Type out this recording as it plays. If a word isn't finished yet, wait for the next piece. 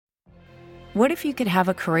What if you could have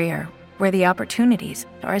a career where the opportunities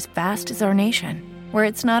are as vast as our nation, where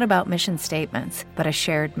it's not about mission statements, but a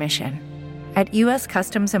shared mission? At U.S.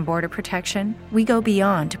 Customs and Border Protection, we go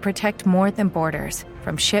beyond to protect more than borders.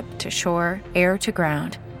 From ship to shore, air to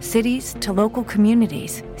ground, cities to local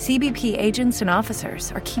communities, CBP agents and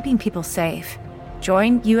officers are keeping people safe.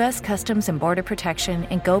 Join U.S. Customs and Border Protection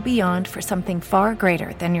and go beyond for something far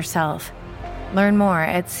greater than yourself. Learn more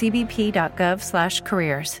at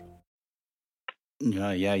cbp.gov/careers.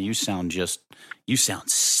 Yeah, you sound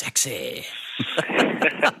sexy.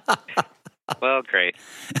 Well, great.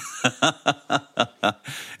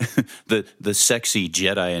 the Sexy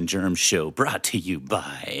Jedi and Germs show brought to you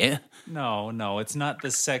by... No, it's not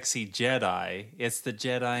the Sexy Jedi. It's the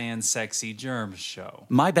Jedi and Sexy Germs show.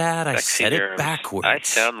 My bad, I Sexy said Germs. it backwards. I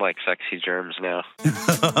sound like Sexy Germs now.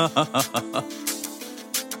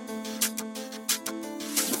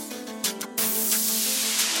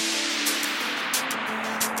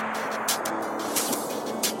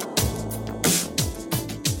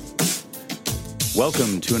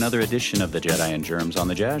 Welcome to another edition of the Jedi and Germs on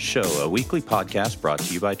the Jazz Show, a weekly podcast brought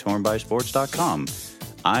to you by TornBySports.com.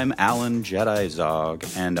 I'm Alan Jedi Zog,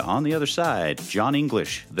 and on the other side, John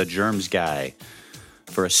English, the Germs guy,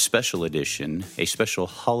 for a special edition, a special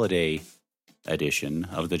holiday edition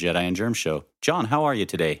of the Jedi and Germs Show. John, how are you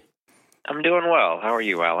today? I'm doing well. How are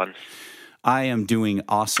you, Alan? I am doing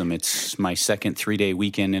awesome. It's my second 3-day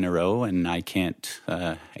weekend in a row, and I can't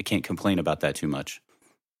complain about that too much.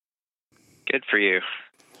 Good for you.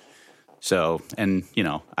 So, and, you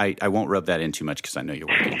know, I won't rub that in too much because I know you're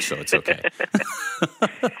working, so it's okay.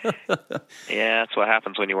 Yeah, that's what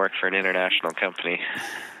happens when you work for an international company.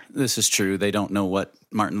 This is true. They don't know what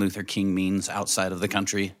Martin Luther King means outside of the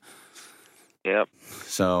country. Yep.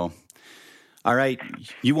 So, all right.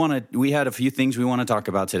 We had a few things we want to talk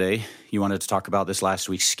about today. You wanted to talk about this last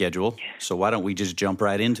week's schedule, so why don't we just jump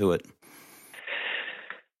right into it?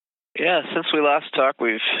 Yeah, since we last talked,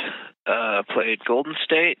 we've played Golden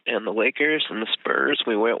State and the Lakers and the Spurs.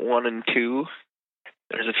 We went 1-2.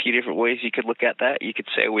 There's a few different ways you could look at that. You could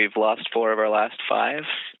say we've lost 4 of our last 5,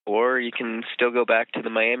 or you can still go back to the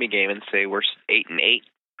Miami game and say we're 8-8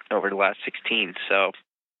 over the last 16. So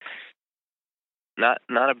not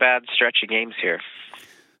a bad stretch of games here.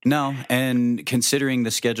 No, and considering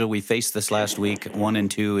the schedule we faced this last week,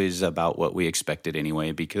 1-2 is about what we expected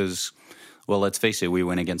anyway, because, well, let's face it, we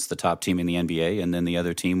went against the top team in the NBA, and then the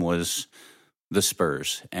other team was the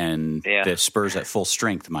Spurs, and the Spurs at full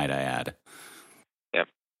strength, might I add. Yep.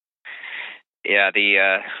 Yeah,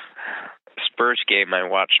 the Spurs game, I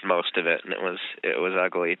watched most of it, and it was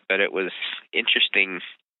ugly, but it was interesting.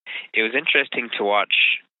 It was interesting to watch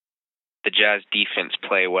the Jazz defense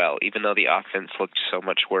play well. Even though the offense looked so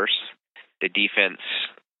much worse, the defense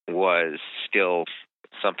was still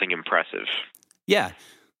something impressive. Yeah,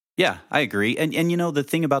 I agree. And you know, the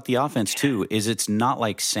thing about the offense, too, is it's not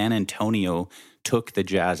like San Antonio took the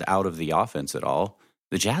Jazz out of the offense at all.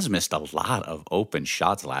 The Jazz missed a lot of open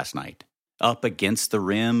shots last night. Up against the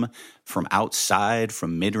rim, from outside,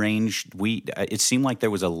 from mid-range. It seemed like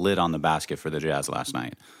there was a lid on the basket for the Jazz last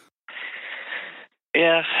night.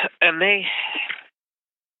 Yeah, and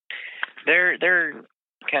they're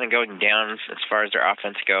kind of going down as far as their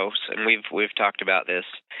offense goes, and we've talked about this.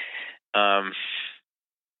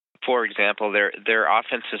 For example, their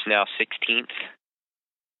offense is now 16th,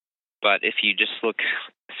 but if you just look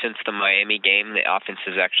since the Miami game, the offense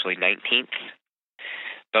is actually 19th.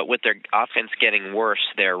 But with their offense getting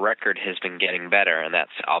worse, their record has been getting better, and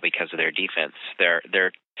that's all because of their defense. They're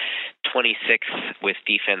 26th with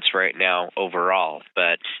defense right now overall,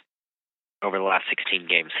 but over the last 16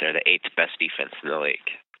 games, they're the 8th best defense in the league.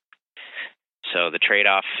 So the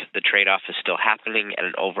trade-off is still happening,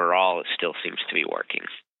 and overall, it still seems to be working.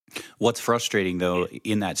 What's frustrating, though,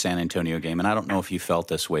 in that San Antonio game, and I don't know if you felt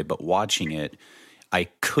this way, but watching it, I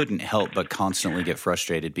couldn't help but constantly get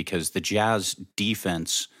frustrated because the Jazz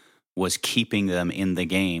defense was keeping them in the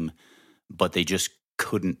game, but they just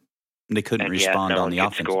couldn't respond on the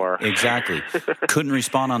offense. Score. Exactly. Couldn't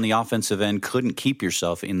respond on the offensive end, couldn't keep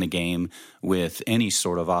yourself in the game with any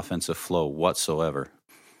sort of offensive flow whatsoever.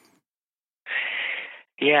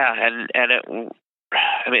 Yeah, and it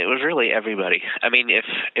was really everybody. I mean, if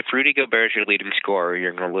Rudy Gobert is your leading scorer,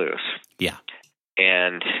 you're going to lose. Yeah.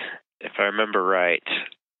 And if I remember right,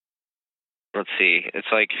 let's see, it's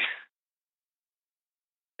like,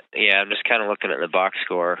 I'm just kind of looking at the box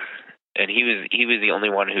score, and he was the only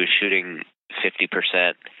one who was shooting 50%.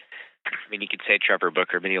 I mean, you could say Trevor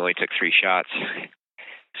Booker, but he only took 3 shots.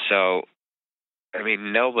 So, I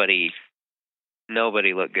mean, nobody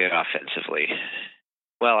looked good offensively.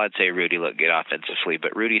 Well, I'd say Rudy looked good offensively,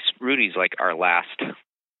 but Rudy's like our last.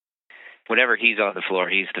 Whenever he's on the floor,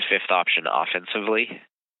 he's the fifth option offensively,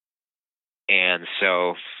 and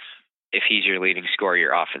so if he's your leading scorer,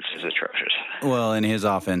 your offense is atrocious. Well, and his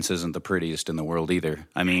offense isn't the prettiest in the world either.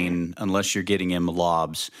 I mean, unless you're getting him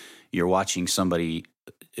lobs, you're watching somebody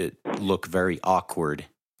look very awkward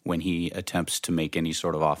when he attempts to make any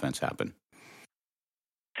sort of offense happen.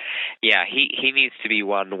 Yeah, he needs to be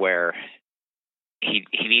one where he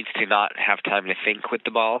needs to not have time to think with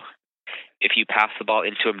the ball. If you pass the ball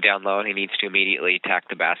into him down low, he needs to immediately attack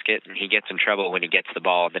the basket, and he gets in trouble when he gets the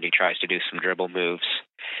ball, and then he tries to do some dribble moves.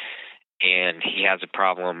 And he has a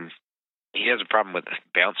problem. He has a problem with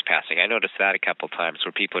bounce passing. I noticed that a couple times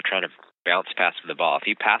where people are trying to bounce pass him the ball. If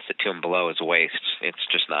you pass it to him below his waist, it's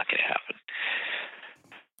just not going to happen.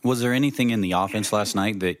 Was there anything in the offense last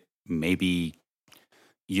night that maybe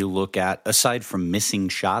you look at, aside from missing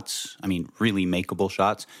shots, I mean, really makeable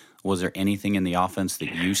shots, was there anything in the offense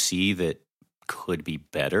that you see that could be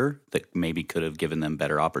better, that maybe could have given them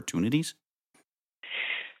better opportunities?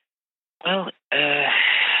 Well,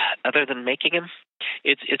 other than making him,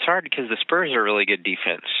 it's hard because the Spurs are really good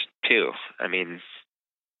defense too. I mean,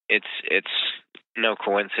 it's no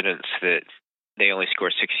coincidence that they only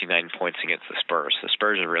score 69 points against the Spurs. The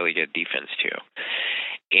Spurs are really good defense too,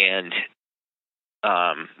 and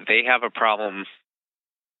they have a problem.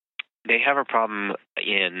 They have a problem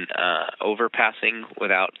in overpassing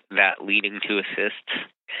without that leading to assists.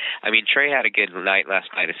 I mean, Trey had a good night last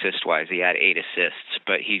night assist-wise. He had 8 assists,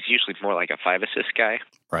 but he's usually more like a 5-assist guy.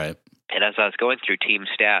 Right. And as I was going through team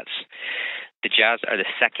stats, the Jazz are the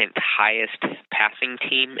second highest passing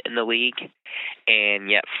team in the league, and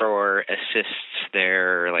yet for assists,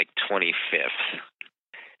 they're like 25th.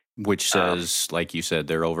 Which says, like you said,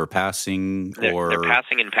 they're overpassing or... They're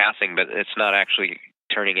passing and passing, but it's not actually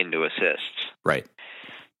turning into assists. Right.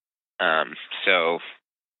 So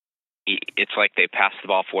it's like they pass the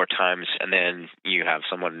ball 4 times, and then you have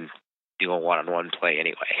someone do a one-on-one play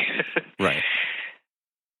anyway. Right.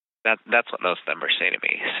 That's what those numbers say to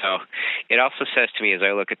me. So it also says to me, as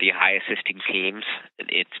I look at the high assisting teams,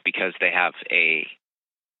 it's because they have a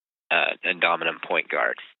dominant point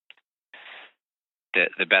guard.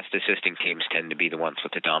 The best assisting teams tend to be the ones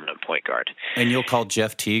with the dominant point guard. And you'll call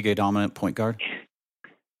Jeff Teague a dominant point guard?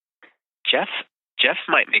 Jeff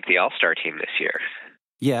might make the All-Star team this year.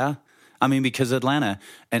 Yeah. I mean, because Atlanta,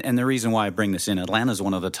 and the reason why I bring this in, Atlanta's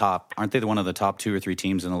one of the top, aren't they one of the top 2 or 3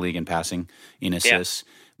 teams in the league in passing, in assists?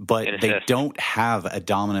 Yeah. But they don't have a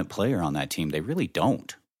dominant player on that team. They really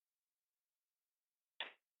don't.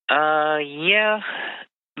 Yeah,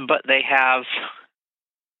 but they have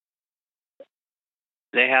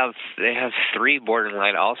 3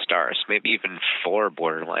 borderline All-Stars, maybe even 4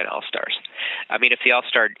 borderline All-Stars. I mean, if the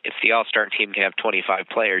All-Star team can have 25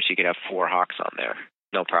 players, you could have 4 Hawks on there,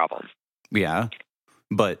 no problem. Yeah,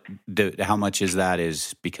 but how much is that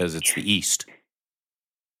is because it's the East?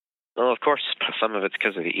 Well, of course, some of it's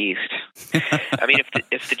because of the East. I mean,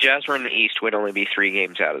 if the Jazz were in the East, we'd only be 3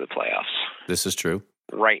 games out of the playoffs. This is true.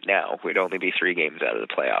 Right now, we'd only be 3 games out of the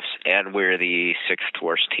playoffs, and we're the 6th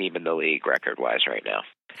worst team in the league record-wise right now.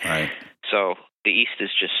 Right. So the East is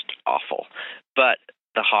just awful. But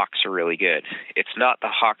the Hawks are really good. It's not the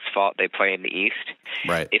Hawks' fault they play in the East.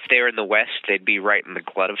 Right. If they were in the West, they'd be right in the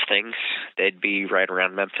glut of things. They'd be right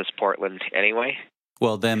around Memphis, Portland anyway.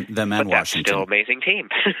 Well, them and but Washington. That's still an amazing team.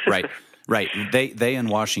 Right. They and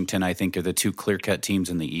Washington, I think, are the 2 clear-cut teams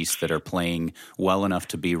in the East that are playing well enough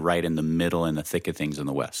to be right in the middle and the thick of things in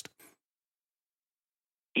the West.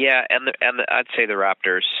 Yeah, and I'd say the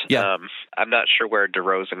Raptors. Yeah. I'm not sure where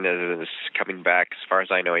DeRozan is coming back. As far as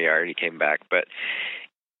I know, he already came back, but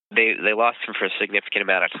they lost him for a significant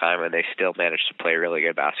amount of time, and they still managed to play really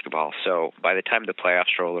good basketball. So by the time the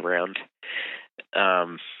playoffs roll around,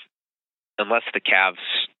 unless the Cavs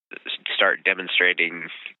start demonstrating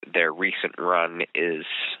their recent run is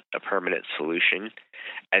a permanent solution,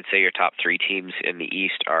 I'd say your top 3 teams in the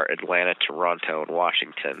East are Atlanta, Toronto, and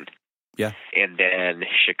Washington. Yeah. And then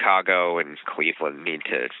Chicago and Cleveland need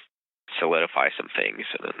to solidify some things,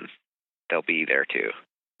 and then they'll be there too.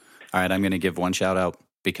 All right, I'm going to give one shout out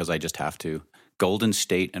because I just have to. Golden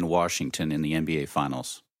State and Washington in the NBA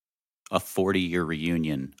Finals. A 40-year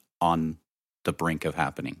reunion on the brink of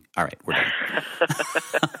happening. All right, we're done.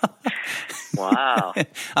 Wow.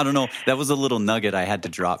 I don't know. That was a little nugget I had to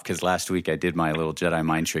drop because last week I did my little Jedi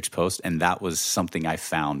Mind Tricks post, and that was something I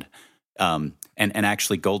found. And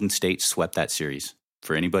actually, Golden State swept that series.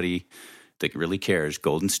 For anybody that really cares,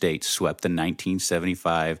 Golden State swept the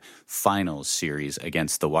 1975 Finals series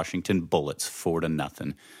against the Washington Bullets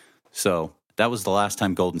 4-0. So That was the last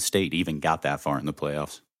time Golden State even got that far in the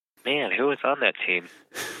playoffs. Man, who was on that team?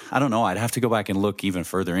 I don't know. I'd have to go back and look even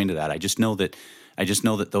further into that. I just know that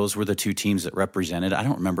those were the two teams that represented. I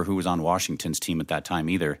don't remember who was on Washington's team at that time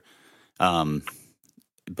either.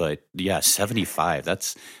 But yeah, 75.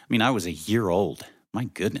 I was a year old. My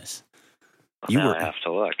goodness. Well, I have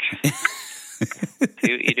to look.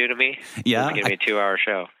 You do to me? Yeah. Give me a 2-hour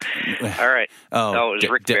show. All right. Oh, it was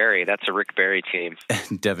Rick Barry. That's a Rick Barry team.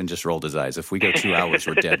 Devin just rolled his eyes. If we go 2 hours,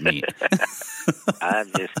 we're dead meat.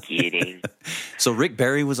 I'm just kidding. So Rick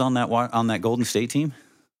Barry was on that Golden State team?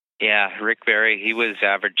 Yeah, Rick Barry. He was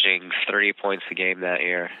averaging 30 points a game that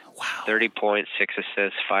year. Wow. 30 points, 6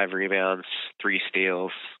 assists, 5 rebounds, 3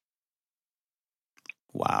 steals.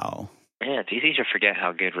 Wow. Man, it's easy to forget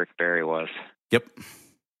how good Rick Barry was. Yep.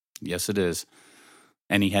 Yes, it is.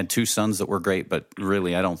 And he had 2 sons that were great, but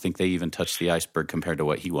really, I don't think they even touched the iceberg compared to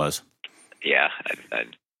what he was. Yeah,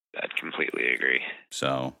 I'd completely agree.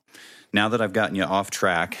 So now that I've gotten you off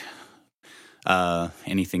track,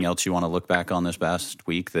 anything else you want to look back on this past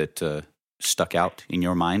week that stuck out in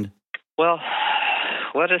your mind? Well,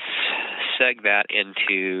 let us seg that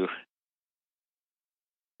into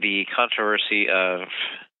the controversy of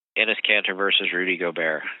Enes Kanter versus Rudy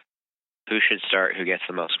Gobert. Who should start? Who gets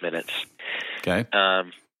the most minutes? Okay.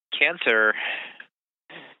 Kanter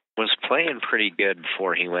was playing pretty good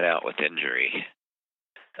before he went out with injury.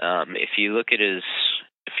 If you look at his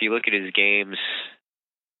games,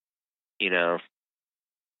 2-3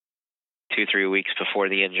 weeks before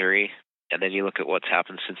the injury, and then you look at what's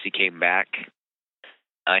happened since he came back,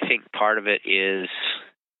 I think part of it is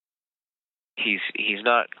he's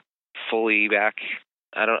not fully back.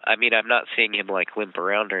 I'm not seeing him like limp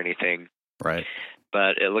around or anything. Right.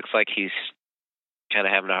 But it looks like he's kind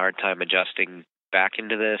of having a hard time adjusting back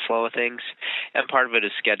into the flow of things. And part of it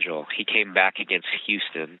is schedule. He came back against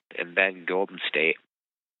Houston and then Golden State.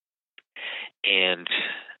 And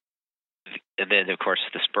then, of course,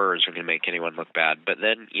 the Spurs are going to make anyone look bad. But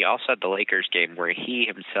then you also had the Lakers game where he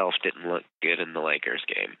himself didn't look good in the Lakers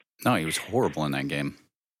game. No, he was horrible in that game.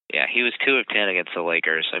 Yeah, he was 2 of 10 against the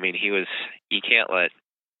Lakers. I mean, you can't let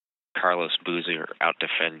Carlos Boozer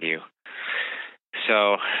out-defend you.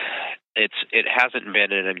 So it hasn't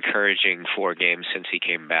been an encouraging 4 games since he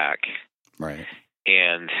came back. Right.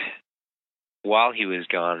 And while he was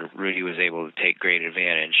gone, Rudy was able to take great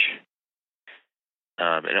advantage.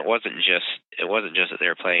 And it wasn't just that they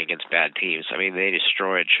were playing against bad teams. I mean, they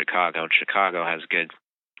destroyed Chicago, and Chicago has good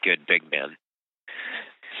big men.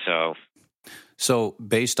 So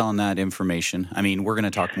based on that information, I mean, we're going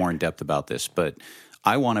to talk more in depth about this, but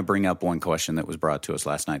I want to bring up one question that was brought to us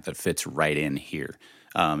last night that fits right in here.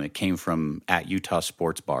 It came from at Utah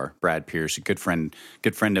Sports Bar, Brad Pierce, a good friend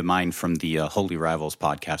of mine from the Holy Rivals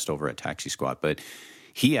podcast over at Taxi Squad. But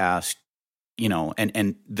he asked,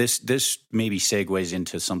 and this maybe segues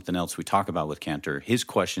into something else we talk about with Kanter. His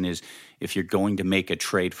question is, if you're going to make a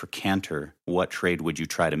trade for Kanter, what trade would you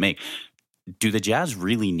try to make? Do the Jazz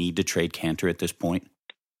really need to trade Kanter at this point?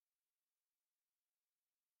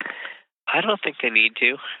 I don't think they need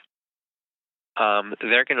to.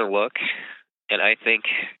 They're going to look, and I think,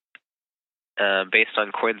 based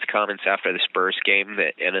on Quinn's comments after the Spurs game,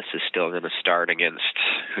 that Enes is still going to start against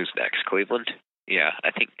who's next? Cleveland. Yeah,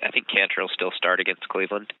 I think Kanter will still start against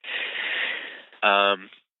Cleveland.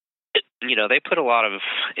 They put a lot of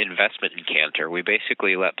investment in Kanter. We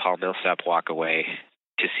basically let Paul Millsap walk away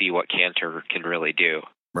to see what Kanter can really do.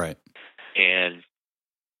 Right. And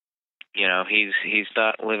he's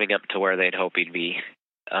not living up to where they'd hope he'd be.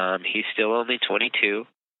 He's still only 22,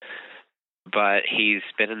 but he's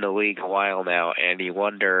been in the league a while now, and you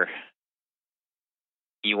wonder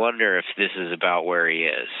if this is about where he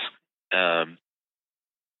is.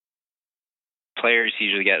 Players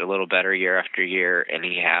usually get a little better year after year, and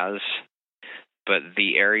he has. But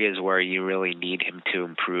the areas where you really need him to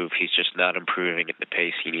improve, he's just not improving at the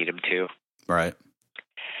pace you need him to. Right.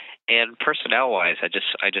 And personnel-wise, I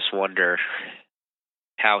just wonder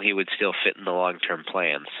how he would still fit in the long-term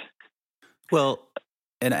plans. Well,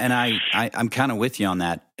 and I'm kind of with you on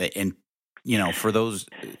that. And for those,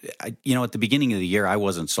 at the beginning of the year, I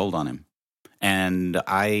wasn't sold on him, and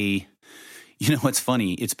it's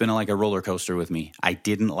funny. It's been like a roller coaster with me. I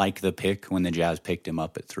didn't like the pick when the Jazz picked him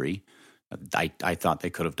up at 3. I thought they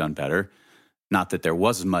could have done better. Not that there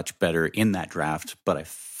wasn't much better in that draft, but I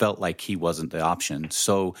felt like he wasn't the option.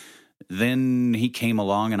 So then he came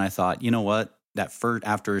along, and I thought, you know what?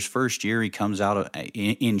 After his first year, he comes out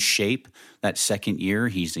in shape. That second year,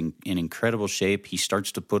 he's in incredible shape. He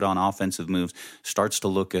starts to put on offensive moves, starts to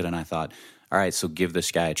look good, and I thought, all right, so give this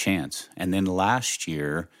guy a chance. And then last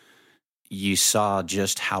year, you saw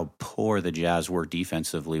just how poor the Jazz were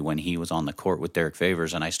defensively when he was on the court with Derek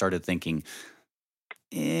Favors, and I started thinking,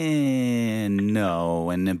 no.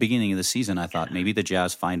 In the beginning of the season, I thought maybe the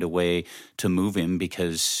Jazz find a way to move him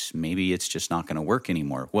because maybe it's just not going to work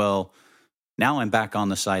anymore. Well, now I'm back on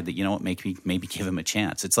the side that, you know what, maybe give him a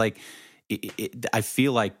chance. It's like, I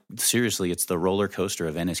feel like, seriously, it's the roller coaster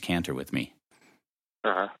of Enes Kanter with me.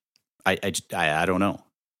 Uh-huh. I don't know.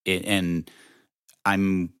 And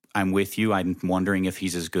I'm with you. I'm wondering if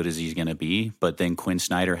he's as good as he's going to be. But then Quinn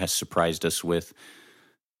Snyder has surprised us with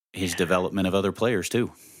his development of other players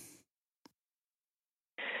too.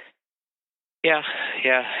 Yeah.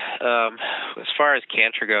 As far as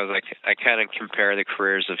Kanter goes, I kind of compare the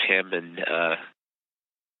careers of him and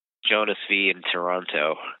Jonas V in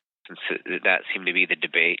Toronto, since that seemed to be the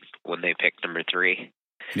debate when they picked number 3.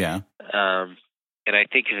 Yeah. And I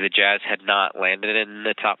think if the Jazz had not landed in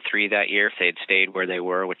the top 3 that year, if they had stayed where they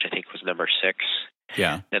were, which I think was number 6,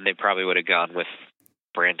 then they probably would have gone with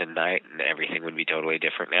Brandon Knight, and everything would be totally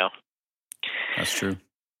different now. That's true.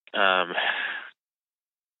 I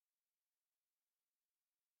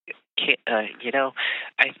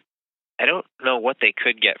don't know what they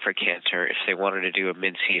could get for Kanter if they wanted to do a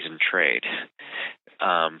mid-season trade,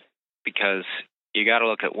 because you got to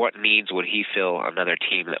look at what needs would he fill another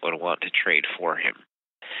team that would want to trade for him.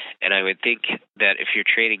 And I would think that if you're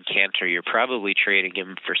trading Kanter, you're probably trading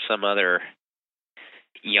him for some other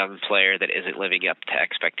young player that isn't living up to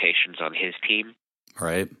expectations on his team.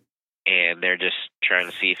 Right. And they're just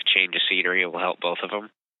trying to see if change of scenery will help both of them.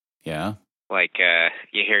 Yeah. Like,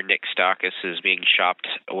 you hear Nick Stauskas is being shopped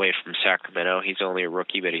away from Sacramento. He's only a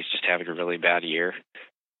rookie, but he's just having a really bad year.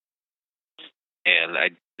 And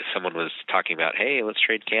someone was talking about, hey, let's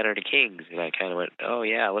trade Kanter to Kings. And I kind of went, oh,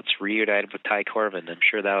 yeah, let's reunite him with Ty Corbin. I'm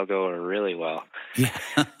sure that'll go really well. Yeah.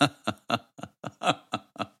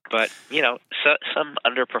 But, some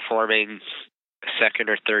underperforming second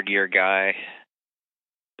or third year guy,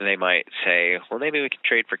 they might say, well, maybe we can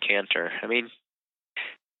trade for Kanter. I mean,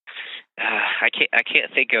 I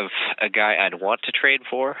can't think of a guy I'd want to trade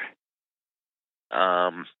for.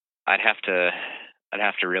 I'd have to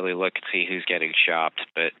really look and see who's getting shopped,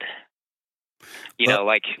 but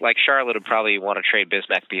like Charlotte would probably want to trade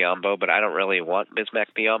Bismack Biyombo, but I don't really want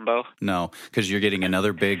Bismack Biyombo. No, because you're getting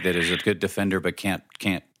another big that is a good defender but can't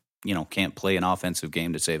play an offensive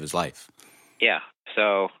game to save his life. Yeah,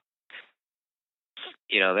 so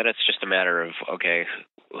then it's just a matter of, okay,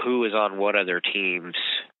 who is on what other teams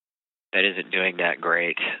that isn't doing that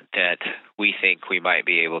great that we think we might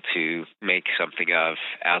be able to make something of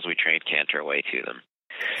as we trade Kanter away to them.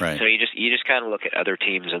 Right. So you just kind of look at other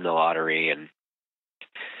teams in the lottery and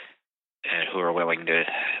who are willing to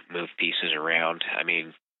move pieces around. I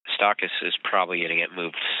mean, Stauskas is probably going to get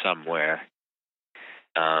moved somewhere.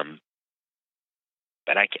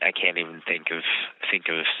 But I can't even think of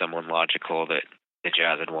someone logical that the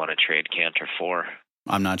Jazz would want to trade Kanter for.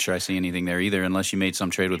 I'm not sure I see anything there either, unless you made some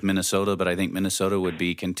trade with Minnesota, but I think Minnesota would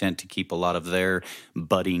be content to keep a lot of their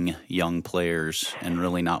budding young players and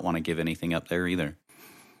really not want to give anything up there either.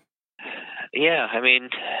 Yeah, I mean,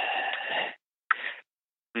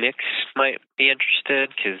 Knicks might be interested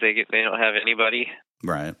because they don't have anybody.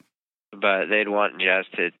 Right. But they'd want Jazz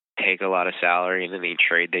to take a lot of salary in any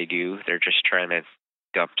trade they do. They're just trying to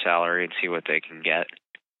dump salary and see what they can get.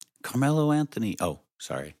 Carmelo Anthony. Oh,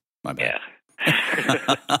 sorry. My bad. Yeah.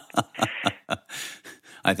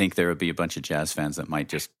 I think there would be a bunch of Jazz fans that might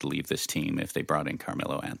just leave this team if they brought in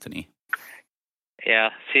Carmelo Anthony. Yeah,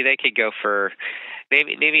 see, they could go for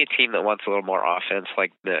maybe a team that wants a little more offense,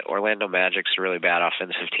 like the Orlando Magic's a really bad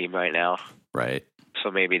offensive team right now. Right.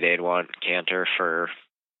 So maybe they'd want Kanter for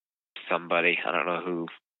somebody. I don't know who.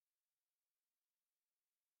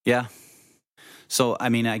 Yeah. So, I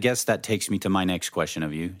mean, I guess that takes me to my next question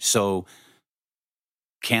of you. So,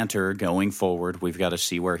 Kanter going forward, we've got to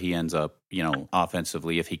see where he ends up,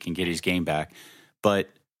 offensively, if he can get his game back.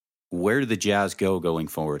 But where do the Jazz go going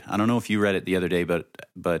forward? I don't know if you read it the other day,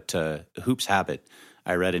 but Hoops Habit,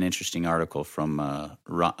 I read an interesting article from a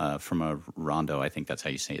Rondo, I think that's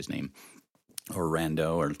how you say his name, or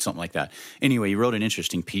Rando or something like that. Anyway, he wrote an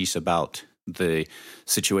interesting piece about the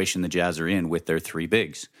situation the Jazz are in with their 3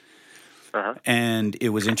 bigs. Uh-huh. And it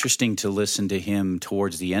was interesting to listen to him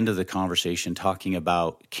towards the end of the conversation talking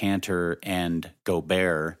about Kanter and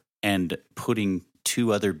Gobert and putting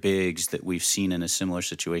 2 other bigs that we've seen in a similar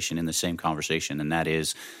situation in the same conversation, and that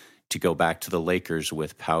is to go back to the Lakers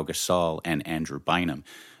with Pau Gasol and Andrew Bynum,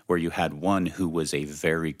 where you had one who was a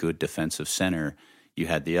very good defensive center. You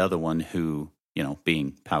had the other one who,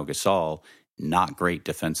 being Pau Gasol, not great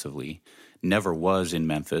defensively, never was in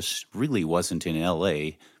Memphis, really wasn't in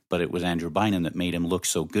L.A., but it was Andrew Bynum that made him look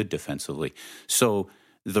so good defensively. So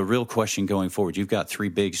the real question going forward, you've got three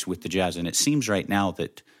bigs with the Jazz, and it seems right now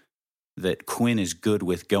that Quinn is good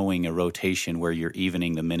with going a rotation where you're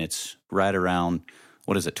evening the minutes right around,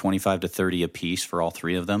 25 to 30 apiece for all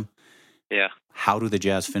three of them? Yeah. How do the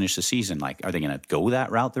Jazz finish the season? Like, are they going to go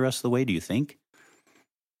that route the rest of the way, do you think?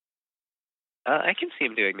 I can see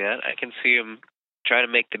him doing that. I can see him trying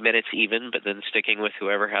to make the minutes even, but then sticking with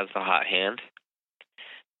whoever has the hot hand.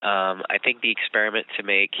 I think the experiment to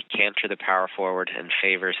make Kanter the power forward and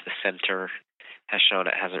Favors the center has shown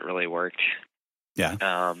it hasn't really worked.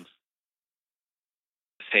 Yeah.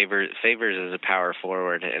 Favors is a power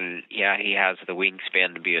forward, and yeah, he has the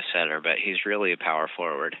wingspan to be a center, but he's really a power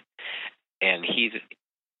forward. And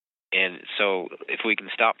so if we can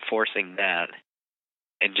stop forcing that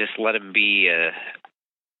and just let him be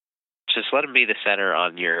the center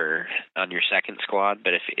on your second squad,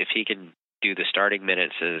 but if he can do the starting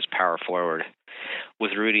minutes as power forward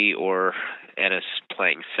with Rudy or Ennis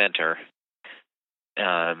playing center,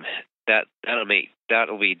 that'll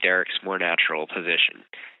be Derek's more natural position,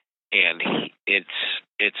 and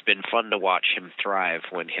it's been fun to watch him thrive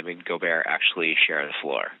when him and Gobert actually share the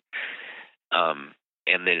floor.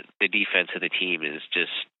 And the defense of the team is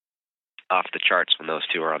just off the charts when those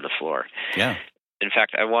two are on the floor. Yeah. In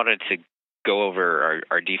fact, I wanted to go over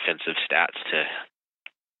our defensive stats to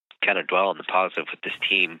kind of dwell on the positive with this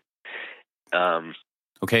team.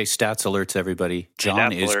 Okay, stats alerts, everybody.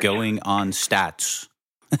 John is going on stats.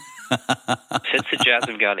 Since the Jazz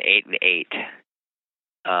have gone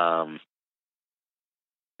 8-8,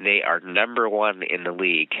 they are number one in the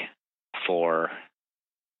league for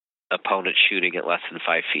opponents shooting at less than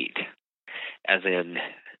 5 feet. As in,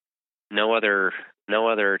 no other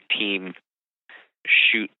team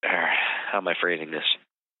shoot. How am I phrasing this?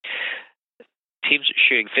 Teams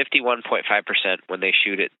shooting 51.5% when they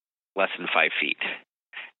shoot at less than 5 feet.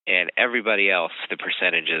 And everybody else, the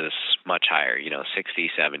percentage is much higher,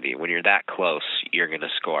 60, 70. When you're that close, you're going to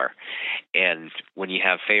score. And when you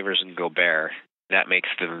have Favors and Gobert, that makes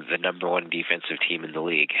them the number one defensive team in the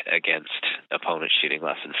league against opponents shooting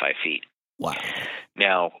less than 5 feet. Wow.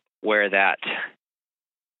 Now, where that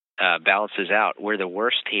balances out, we're the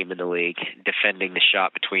worst team in the league defending the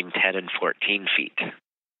shot between 10 and 14 feet.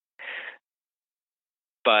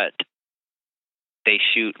 But they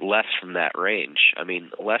shoot less from that range. I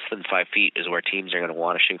mean, less than 5 feet is where teams are going to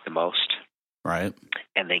want to shoot the most. Right.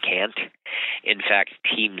 And they can't. In fact,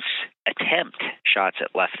 teams attempt shots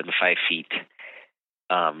at less than 5 feet.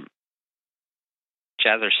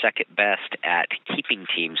 Jazz are second best at keeping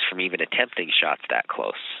teams from even attempting shots that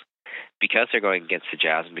close. Because they're going against the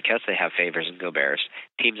Jazz and because they have Favors and Goberts,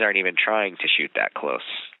 teams aren't even trying to shoot that close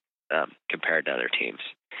compared to other teams.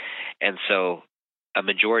 And so a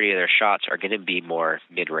majority of their shots are going to be more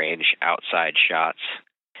mid-range, outside shots.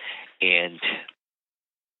 And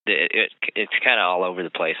it's kind of all over the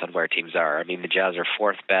place on where teams are. I mean, the Jazz are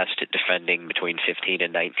fourth best at defending between 15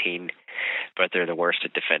 and 19, but they're the worst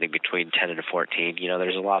at defending between 10 and 14.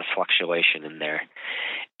 There's a lot of fluctuation in there.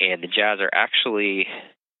 And the Jazz are actually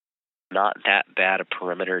not that bad a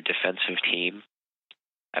perimeter defensive team.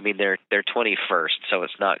 I mean, they're 21st, so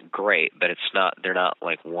it's not great, but they're not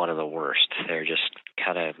like one of the worst. They're just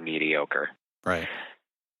kind of mediocre. Right.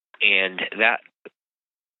 And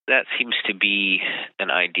that seems to be an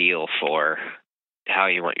ideal for how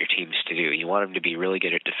you want your teams to do. You want them to be really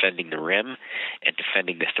good at defending the rim and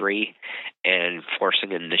defending the three and forcing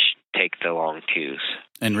them to take the long twos.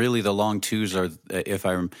 And really the long twos are, if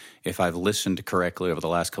I've listened correctly over the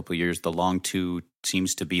last couple of years, the long two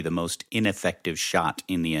seems to be the most ineffective shot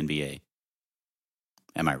in the NBA.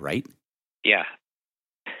 Am I right? Yeah.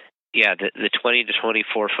 Yeah, the 20 to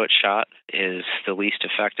 24-foot shot is the least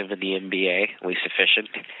effective in the NBA, least efficient.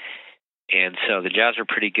 And so the Jazz are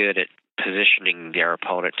pretty good at positioning their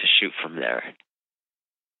opponent to shoot from there.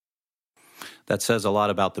 That says a lot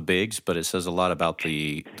about the bigs, but it says a lot about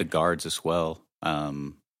the guards as well.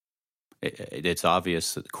 It's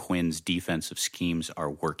obvious that Quinn's defensive schemes are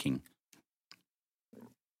working.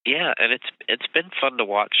 Yeah, and it's been fun to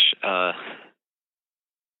watch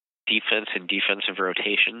defense and defensive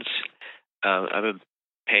rotations. I've been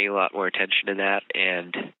paying a lot more attention to that,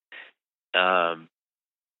 and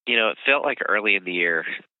it felt like early in the year,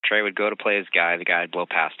 Trey would go to play his guy, the guy would blow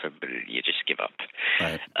past him, but you just give up.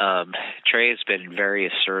 Right. Trey has been very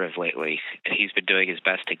assertive lately. He's been doing his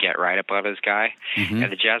best to get right up on his guy,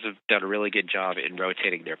 and the Jazz have done a really good job in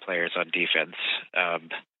rotating their players on defense.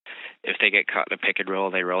 If they get caught in a pick and roll,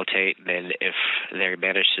 they rotate, and then if they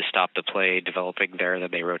manage to stop the play developing there, then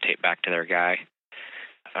they rotate back to their guy.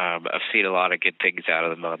 I've seen a lot of good things out of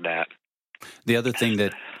them on that. The other thing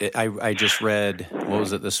that I just read, what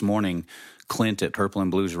was it this morning? Clint at Purple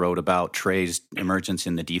and Blues wrote about Trey's emergence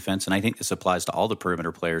in the defense, and I think this applies to all the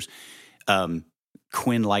perimeter players.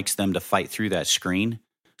 Quinn likes them to fight through that screen.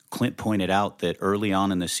 Clint pointed out that early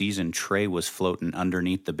on in the season, Trey was floating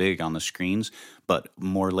underneath the big on the screens, but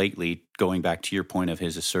more lately, going back to your point of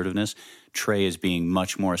his assertiveness, Trey is being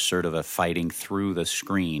much more assertive at fighting through the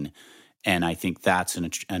screen, and I think that's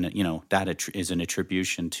that is an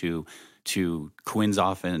attribution to Quinn's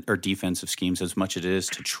offense or defensive schemes as much as it is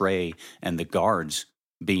to Trey and the guards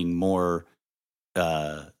being more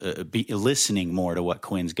listening more to what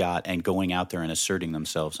Quinn's got and going out there and asserting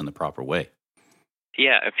themselves in the proper way.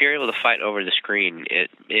 Yeah, if you're able to fight over the screen,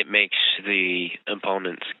 it makes the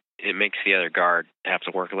opponents, it makes the other guard have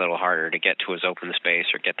to work a little harder to get to his open space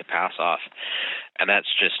or get the pass off, and that's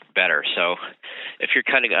just better. So if you're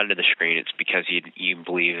cutting under the screen, it's because you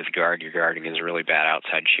believe the guard you're guarding is a really bad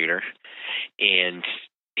outside shooter, and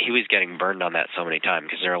he was getting burned on that so many times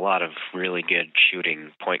because there are a lot of really good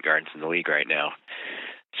shooting point guards in the league right now.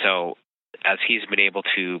 So as he's been able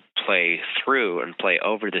to play through and play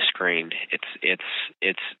over the screen,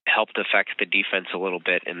 it's helped affect the defense a little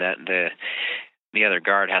bit, in that the other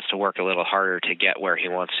guard has to work a little harder to get where he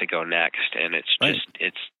wants to go next, and it's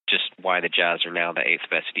just why the Jazz are now the 8th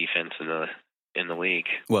best defense in the league.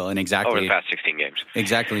 Well, and exactly over the past 16 games.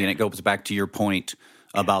 Exactly, and it goes back to your point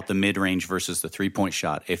about the mid-range versus the three-point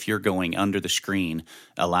shot. If you're going under the screen,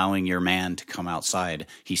 allowing your man to come outside,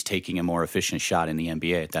 he's taking a more efficient shot in the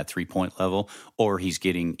NBA at that three-point level, or he's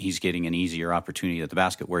getting an easier opportunity at the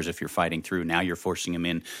basket. Whereas if you're fighting through, now you're forcing him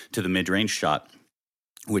in to the mid-range shot,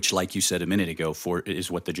 which, like you said a minute ago,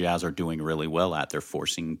 is what the Jazz are doing really well at. They're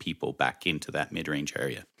forcing people back into that mid-range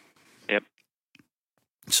area. Yep.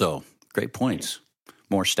 So, great points.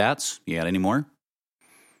 More stats? You got any more?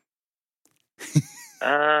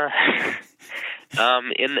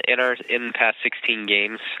 In the past 16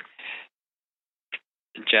 games,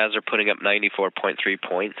 Jazz are putting up 94.3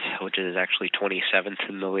 points, which is actually 27th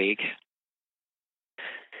in the league.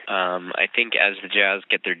 I think as the Jazz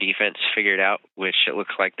get their defense figured out, which it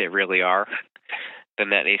looks like they really are, then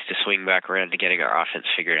that needs to swing back around to getting our offense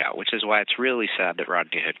figured out, which is why it's really sad that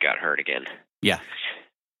Rodney Hood got hurt again. Yeah.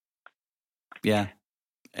 Yeah.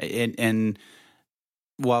 And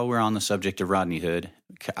while we're on the subject of Rodney Hood,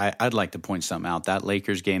 I'd like to point something out. That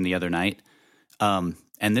Lakers game the other night, and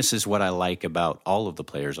this is what I like about all of the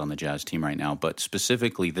players on the Jazz team right now, but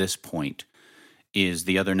specifically this point is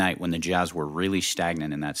the other night when the Jazz were really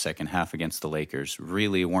stagnant in that second half against the Lakers,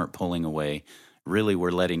 really weren't pulling away, really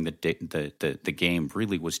were letting the game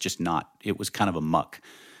really was just not, it was kind of a muck.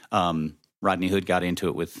 Rodney Hood got into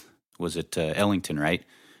it with, was it Ellington, right?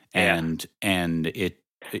 And it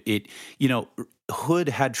Hood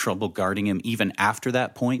had trouble guarding him even after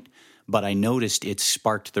that point, but I noticed it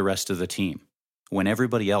sparked the rest of the team. When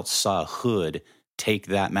everybody else saw Hood take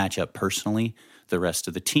that matchup personally, the rest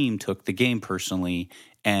of the team took the game personally,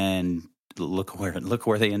 and look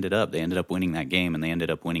where they ended up. They ended up winning that game, and they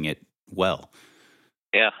ended up winning it well.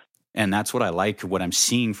 Yeah. And that's what I like, what I'm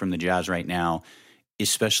seeing from the Jazz right now,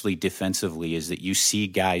 especially defensively, is that you see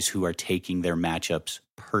guys who are taking their matchups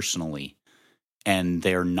personally, and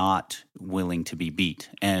they're not willing to be beat.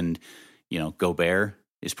 And, Gobert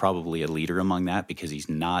is probably a leader among that because he's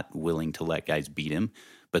not willing to let guys beat him.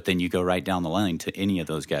 But then you go right down the line to any of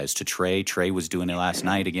those guys. To Trey. Trey was doing it last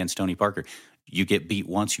night against Tony Parker. You get beat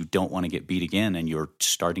once, you don't want to get beat again, and you're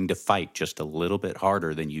starting to fight just a little bit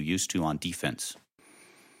harder than you used to on defense.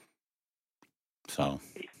 So,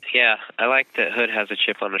 yeah, I like that Hood has a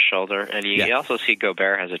chip on his shoulder, and you also see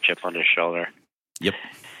Gobert has a chip on his shoulder. Yep.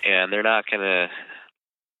 And they're not going to,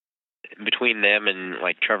 between them and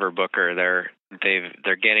like Trevor Booker,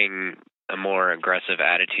 they're getting a more aggressive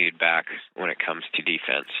attitude back when it comes to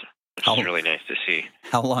defense, which is really nice to see.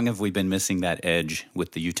 How long have we been missing that edge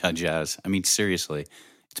with the Utah Jazz? I mean, seriously,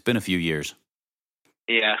 it's been a few years.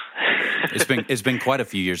 Yeah. It's been quite a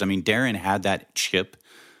few years. I mean, Darren had that chip,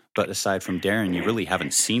 but aside from Darren, you really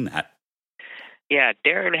haven't seen that. Yeah,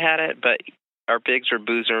 Darren had it, but our bigs were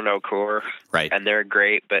Boozer and Okur. Right. And they're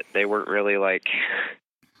great, but they weren't really like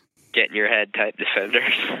get in your head type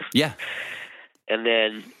defenders. Yeah. And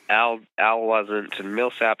then Al wasn't, and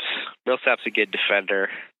Millsap's a good defender.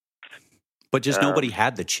 But just nobody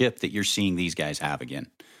had the chip that you're seeing these guys have again.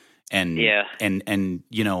 And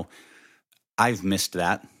I've missed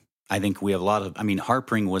that. I think we have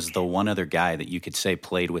Harpring was the one other guy that you could say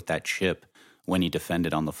played with that chip when he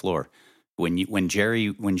defended on the floor. When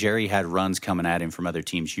Jerry had runs coming at him from other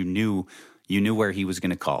teams, you knew where he was going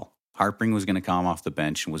to call. Harpring was going to come off the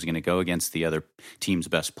bench and was going to go against the other team's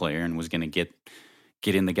best player and was going to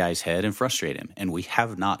get in the guy's head and frustrate him. And we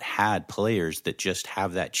have not had players that just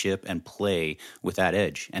have that chip and play with that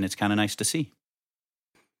edge. And it's kind of nice to see.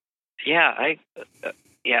 Yeah,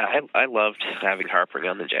 I loved having Harper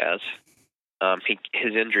on the Jazz.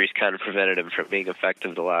 His injuries kind of prevented him from being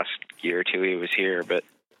effective the last year or two he was here, but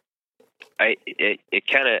I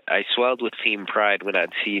swelled with team pride when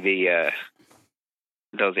I'd see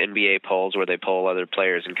those NBA polls where they poll other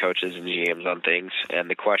players and coaches and GMs on things, and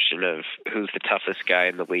the question of who's the toughest guy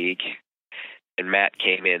in the league, and Matt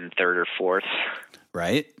came in third or fourth,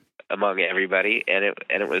 right, among everybody, and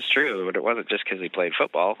it was true, but it wasn't just because he played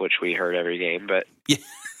football, which we heard every game, but yeah.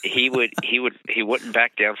 he wouldn't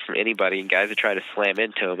back down from anybody, and guys would try to slam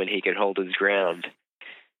into him, and he could hold his ground,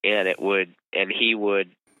 and he would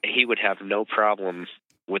have no problem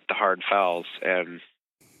with the hard fouls, and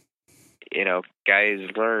guys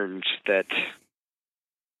learned that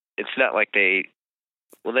it's not like they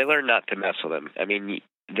learned not to mess with him. I mean,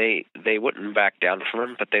 they wouldn't back down from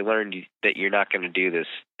him, but they learned that you're not going to do this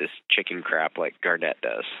chicken crap like Garnett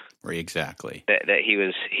does. Right, exactly. That he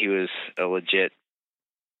was a legit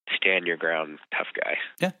stand your ground tough guy.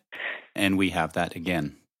 Yeah, and we have that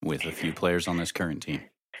again with a few players on this current team.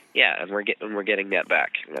 Yeah, and we're getting that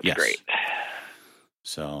back. That's yes. great.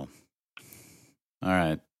 So, all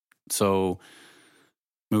right. So,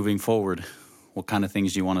 moving forward, what kind of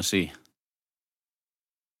things do you want to see?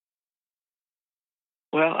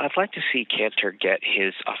 Well, I'd like to see Kanter get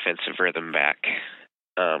his offensive rhythm back.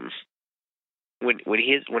 When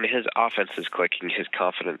his offense is clicking, his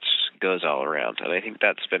confidence goes all around, and I think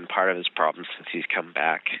that's been part of his problem since he's come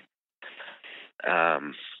back.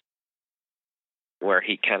 Where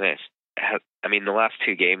he kind of the last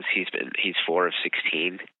two games he's 4 of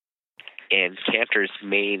 16, and Kanter's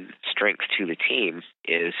main strength to the team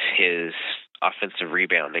is his offensive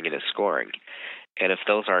rebounding and his scoring. And if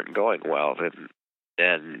those aren't going well,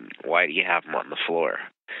 then why do you have him on the floor?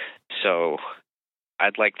 So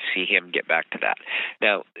I'd like to see him get back to that.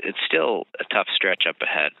 Now, it's still a tough stretch up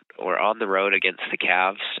ahead. We're on the road against the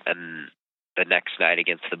Cavs and the next night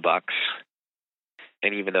against the Bucks.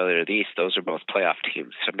 And even though they're the East, those are both playoff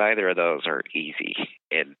teams. So neither of those are easy.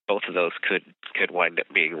 And both of those could wind up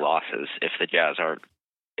being losses if the Jazz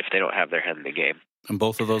if they don't have their head in the game. And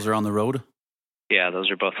both of those are on the road? Yeah, those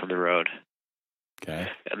are both on the road. Okay.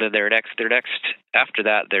 And then their next after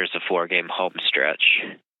that, there's a 4-game home stretch.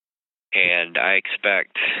 And I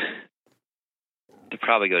expect to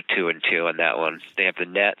probably go 2-2 on that one. They have the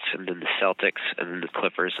Nets and then the Celtics and then the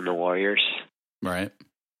Clippers and the Warriors. Right.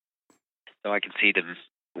 So I can see them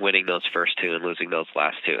winning those first two and losing those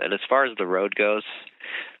last two. And as far as the road goes,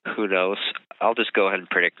 who knows? I'll just go ahead and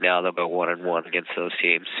predict now they'll go 1-1 against those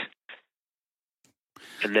teams.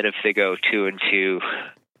 And then if they go 2-2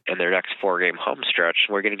 in their next 4-game home stretch,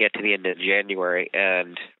 we're going to get to the end of January,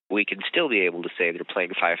 and we can still be able to say they're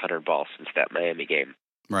playing 500 ball since that Miami game.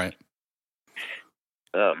 Right.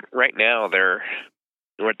 Right now, we're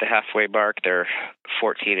at the halfway mark. They're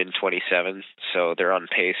 14-27, so they're on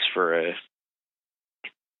pace for a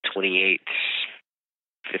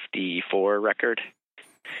 28-54 record,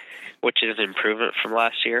 which is an improvement from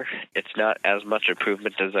last year. It's not as much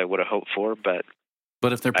improvement as I would have hoped for, but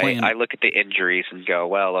if they're playing, I look at the injuries and go,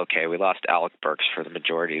 well, okay, we lost Alec Burks for the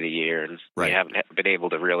majority of the year, and right. We haven't been able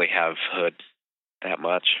to really have Hood that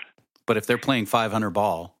much. But if they're playing 500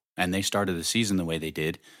 ball and they started the season the way they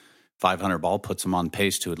did, 500 ball puts them on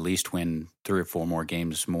pace to at least win 3 or 4 more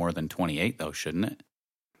games more than 28, though, shouldn't it?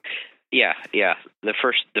 Yeah. The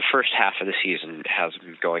first half of the season has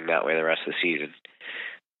been going that way the rest of the season.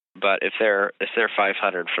 But if they're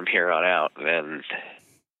 500 from here on out, then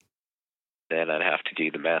I'd have to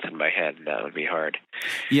do the math in my head, and that would be hard.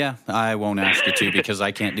 Yeah, I won't ask you to because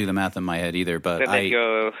I can't do the math in my head either. But then they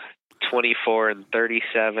go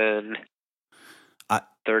 24-37,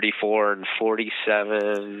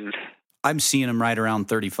 34-47. I'm seeing them right around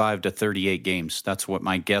 35 to 38 games. That's what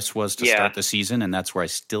my guess was to start the season, and that's where I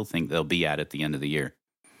still think they'll be at the end of the year.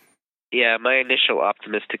 Yeah, my initial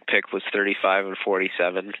optimistic pick was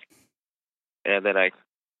 35-47, and then I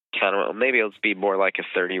kind of maybe it'll be more like a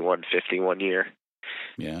 31-51 year.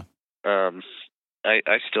 Yeah.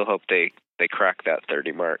 I still hope they crack that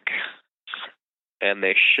 30 mark, and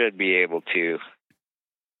they should be able to,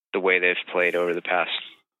 the way they've played over the past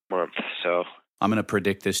month. So I'm going to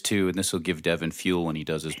predict this too, and this will give Devin fuel when he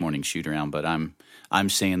does his morning shoot around. But I'm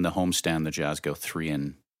saying the homestand, the Jazz go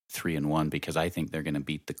 3-1 because I think they're going to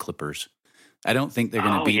beat the Clippers. I don't think they're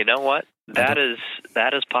going to beat. You know what? That is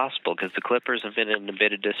possible because the Clippers have been in a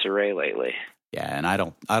bit of disarray lately. Yeah, and I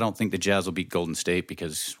don't think the Jazz will beat Golden State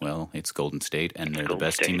because, well, it's Golden State and they're the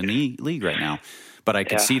best team in the league right now. But I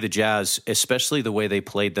could see the Jazz, especially the way they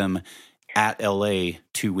played them at LA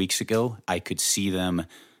 2 weeks ago. I could see them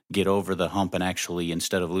get over the hump and actually,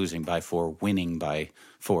 instead of losing by 4, winning by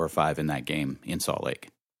 4 or 5 in that game in Salt Lake.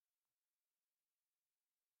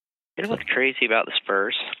 You know what's crazy about the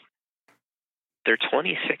Spurs? They're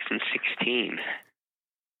 26 and 16.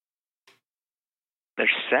 They're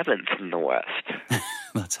 7th in the West.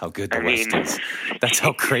 That's how good the West is. That's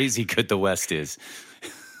how crazy good the West is.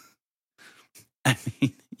 I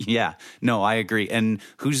mean, yeah. No, I agree. And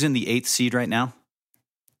who's in the 8th seed right now?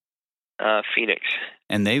 Phoenix.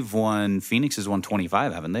 And Phoenix has won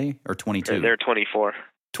 25, haven't they? Or 22? They're 24.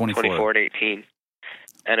 24. 24 to 18.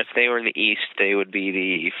 And if they were in the East, they would be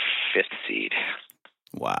the 5th seed.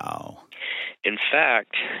 Wow. In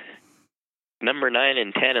fact, number 9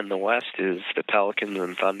 and 10 in the West is the Pelicans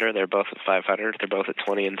and Thunder. They're both at 500. They're both at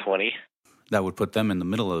 20 and 20. That would put them in the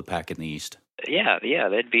middle of the pack in the East. Yeah,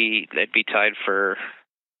 they'd be tied for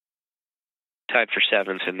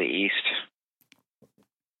 7th in the East.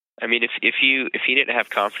 I mean, if you didn't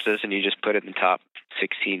have conferences and you just put it in the top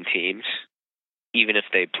 16 teams, even if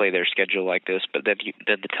they play their schedule like this, but then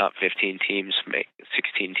the top 16 teams make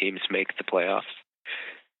the playoffs.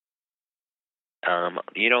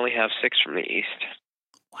 You'd only have 6 from the East.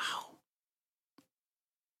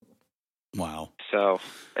 Wow. So,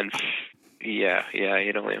 and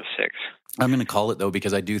you'd only have 6. I'm going to call it, though,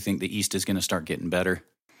 because I do think the East is going to start getting better.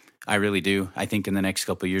 I really do. I think in the next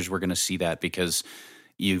couple of years we're going to see that because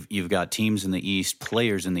you've got teams in the East,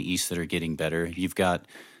 players in the East that are getting better. You've got,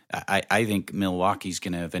 I think Milwaukee's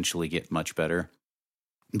going to eventually get much better.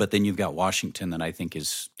 But then you've got Washington that I think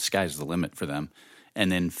is sky's the limit for them. And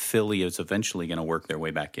then Philly is eventually going to work their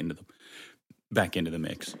way back into the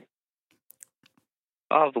mix.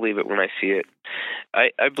 I'll believe it when I see it.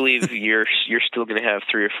 I believe you're still going to have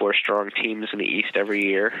 3 or 4 strong teams in the East every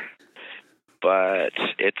year, but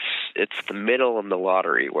it's the middle and the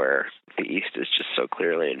lottery where the East is just so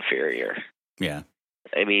clearly inferior. Yeah.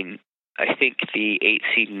 I mean, I think the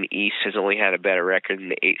 8th seed in the East has only had a better record than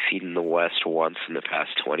the 8th seed in the West once in the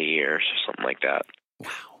past 20 years or something like that. Wow.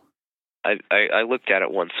 I looked at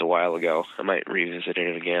it once a while ago. I might revisit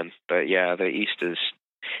it again. But yeah, the East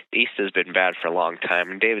has been bad for a long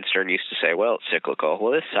time. And David Stern used to say, well, it's cyclical.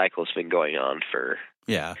 Well, this cycle has been going on for,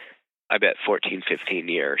 I bet, 14, 15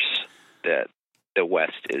 years that the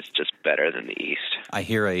West is just better than the East. I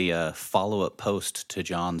hear a follow-up post to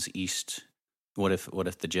John's East. What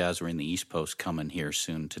if the Jazz were in the East Post coming here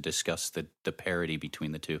soon to discuss the parity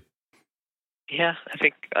between the two? Yeah, I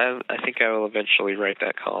think I will eventually write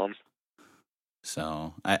that column.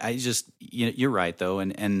 So I just, you're right though,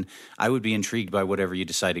 and I would be intrigued by whatever you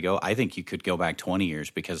decide to go. I think you could go back 20 years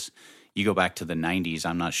because you go back to the 90s.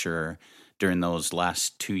 I'm not sure during those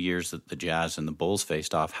last 2 years that the Jazz and the Bulls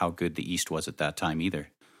faced off how good the East was at that time either.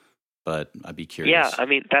 But I'd be curious. Yeah, I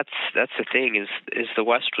mean that's the thing is the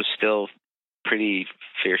West was still pretty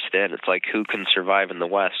fierce then. It's like who can survive in the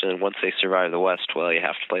West, and once they survive the West, well, you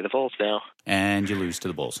have to play the Bulls now, and you lose to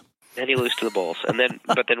the Bulls. And you lose to the Bulls. And then,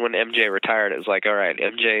 but then when MJ retired, it was like, all right,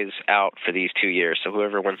 MJ's out for these 2 years, so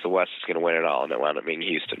whoever wins the West is going to win it all, and it wound up being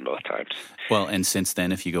Houston both times. Well, and since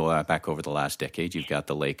then, if you go back over the last decade, you've got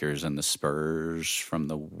the Lakers and the Spurs from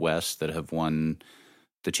the West that have won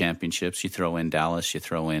the championships. You throw in Dallas,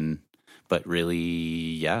 but really,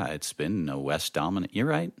 yeah, it's been a West dominant. You're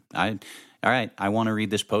right. All right, I want to read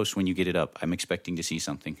this post when you get it up. I'm expecting to see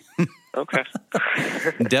something. Okay.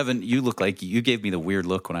 Devin, you look like you gave me the weird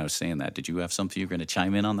look when I was saying that. Did you have something you were going to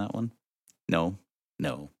chime in on that one? No.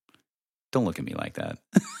 Don't look at me like that.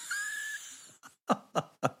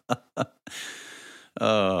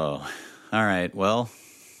 Oh, all right. Well,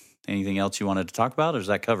 anything else you wanted to talk about, or does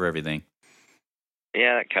that cover everything?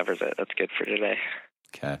 Yeah, that covers it. That's good for today.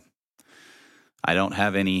 Okay. I don't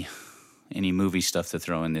have any movie stuff to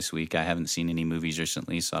throw in this week. I haven't seen any movies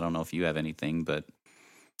recently, so I don't know if you have anything, but...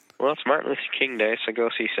 Well, it's Martin Luther King Day, so go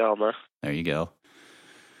see Selma. There you go.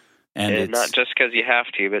 And it's not just because you have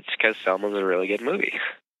to, but it's because Selma's a really good movie.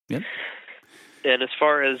 Yep. And as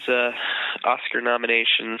far as Oscar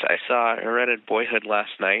nominations, I rented Boyhood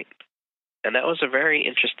last night, and that was a very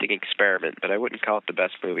interesting experiment, but I wouldn't call it the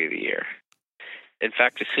best movie of the year. In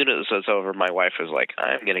fact, as soon as it was over, my wife was like,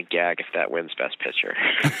 I'm going to gag if that wins Best Picture.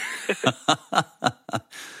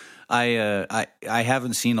 I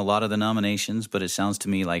haven't seen a lot of the nominations, but it sounds to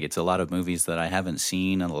me like it's a lot of movies that I haven't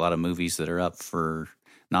seen and a lot of movies that are up for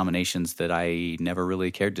nominations that I never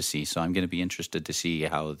really cared to see. So I'm going to be interested to see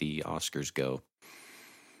how the Oscars go.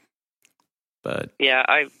 But yeah,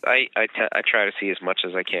 I try to see as much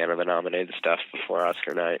as I can of the nominated stuff before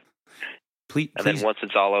Oscar night. please, Then once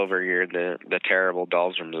it's all over, you're in the terrible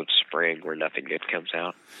doldrums of spring where nothing good comes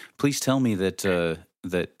out. please tell me that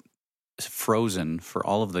that Frozen, for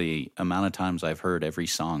all of the amount of times I've heard every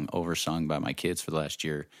song oversung by my kids for the last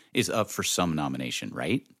year, is up for some nomination,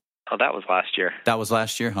 right? Oh, that was last year. That was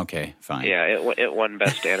last year? Okay, fine. Yeah, it won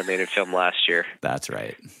Best Animated Film last year. That's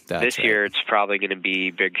right. This year, it's probably going to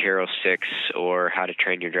be Big Hero 6 or How to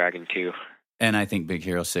Train Your Dragon 2. And I think Big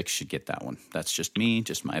Hero 6 should get that one. That's just me,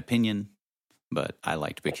 just my opinion. But I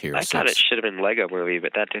liked Big Hero 6. I thought it should have been Lego Movie,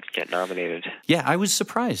 but that didn't get nominated. Yeah, I was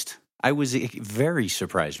surprised. I was very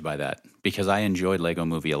surprised by that because I enjoyed Lego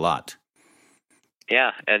Movie a lot.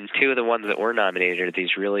 Yeah, and two of the ones that were nominated are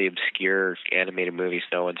these really obscure animated movies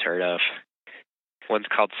no one's heard of. One's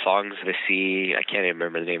called Songs of the Sea. I can't even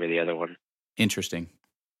remember the name of the other one. Interesting.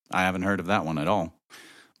 I haven't heard of that one at all.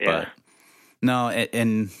 Yeah. But no,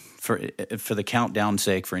 and for the countdown's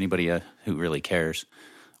sake, for anybody who really cares,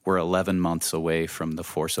 we're 11 months away from The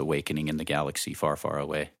Force Awakening in the galaxy far, far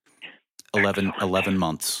away. 11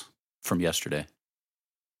 months from yesterday.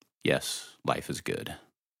 Yes, life is good.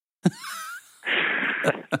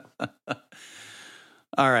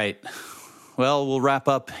 All right. Well, we'll wrap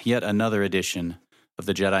up yet another edition of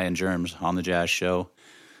the Jedi and Germs on the Jazz Show.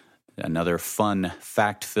 Another fun,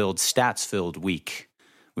 fact-filled, stats-filled week.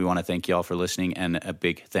 We want to thank you all for listening, and a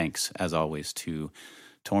big thanks, as always, to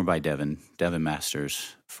Torn by Devin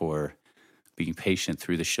Masters, for being patient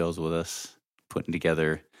through the shows with us, putting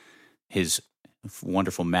together his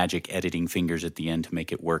wonderful magic editing fingers at the end to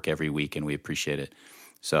make it work every week, and we appreciate it.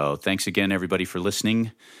 So thanks again, everybody, for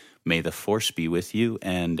listening. May the Force be with you,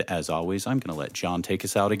 and as always, I'm going to let John take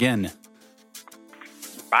us out again.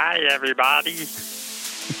 Bye, everybody.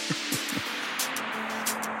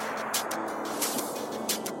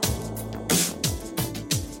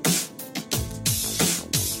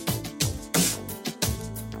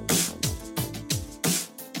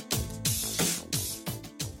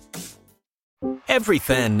 Every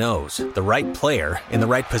fan knows the right player in the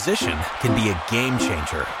right position can be a game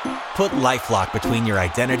changer. Put LifeLock between your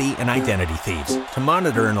identity and identity thieves to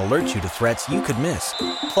monitor and alert you to threats you could miss.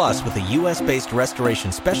 Plus, with a U.S.-based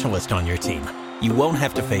restoration specialist on your team, you won't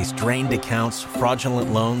have to face drained accounts,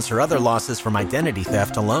 fraudulent loans, or other losses from identity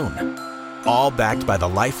theft alone. All backed by the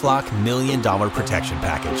LifeLock $1 Million Protection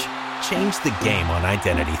Package. Change the game on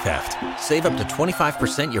identity theft. Save up to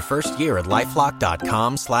 25% your first year at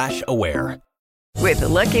LifeLock.com/aware. With the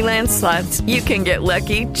Lucky Land Slots, you can get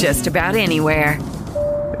lucky just about anywhere.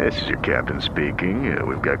 This is your captain speaking.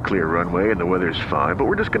 We've got clear runway and the weather's fine, but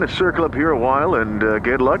we're just going to circle up here a while and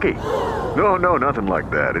get lucky. No, nothing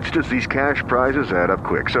like that. It's just these cash prizes add up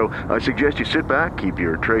quick. So I suggest you sit back, keep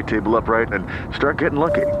your tray table upright, and start getting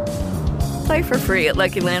lucky. Play for free at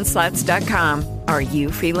LuckyLandSlots.com. Are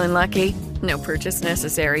you feeling lucky? No purchase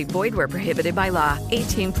necessary. Void where prohibited by law.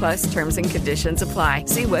 18+ terms and conditions apply.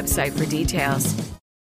 See website for details.